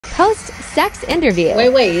Post-sex interview.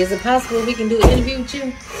 Wait. Is it possible we can do an interview with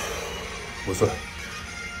you? What's up?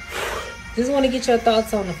 Just want to get your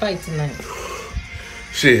thoughts on the fight tonight.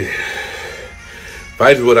 Shit.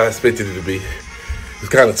 Fight is what I expected it to be. It's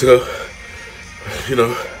kind of tough. You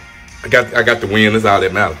know, I got the win. That's all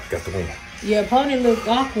that matters. Got the win. Your opponent looked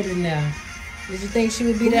awkward in there. Did you think she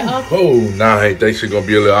would be that awkward? Oh, nah, I ain't think she gonna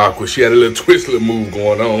be a little awkward. She had a little twist, little move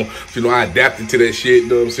going on. So, you know, I adapted to that shit, you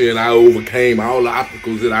know what I'm saying? I overcame all the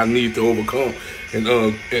obstacles that I need to overcome and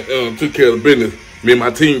took care of the business. Me and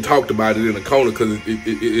my team talked about it in the corner because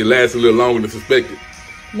it lasted a little longer than suspected.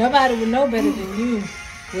 Nobody would know better than you.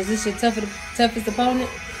 Was this your toughest opponent?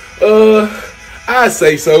 I'd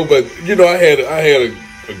say so, but, you know, I had a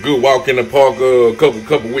good walk in the park a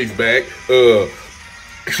couple weeks back.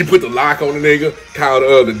 She put the lock on the nigga, called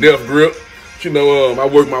the death grip. You know, I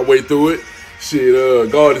worked my way through it.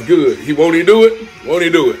 Shit, God is good. He won't he do it? Won't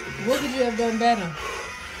he do it? What could you have done better?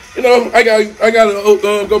 You know, I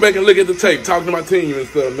gotta go back and look at the tape, talk to my team and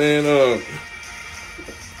stuff, man.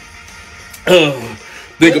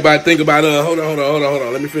 Think about. Hold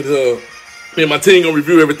on. Let me finish. Me and my team gonna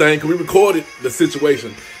review everything because we recorded the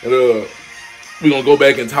situation and we're going to go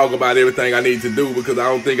back and talk about everything I need to do because I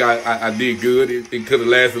don't think I did good. It could have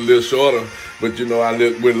lasted a little shorter, but, you know, I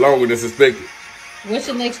went longer than suspected. What's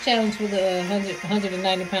your next challenge for the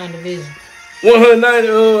 190-pound division?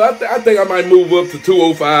 190, I think I might move up to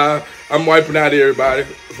 205. I'm wiping out everybody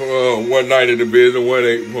from 190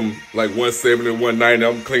 division, from like 170 to 190.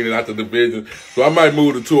 I'm cleaning out the division. So I might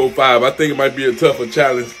move to 205. I think it might be a tougher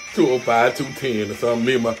challenge, 205, 210 or something.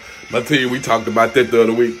 Me and my team, we talked about that the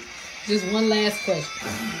other week. Just one last question.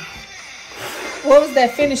 What was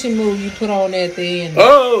that finishing move you put on at the end?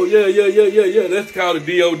 Oh, yeah. That's called a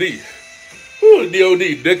DOD. Ooh, the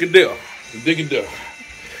DOD, Dick and Dell. Dick and Dell.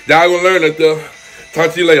 Y'all gonna learn that though.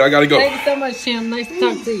 Talk to you later. I gotta go. Thank you so much, Champ. Nice to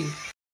talk to you.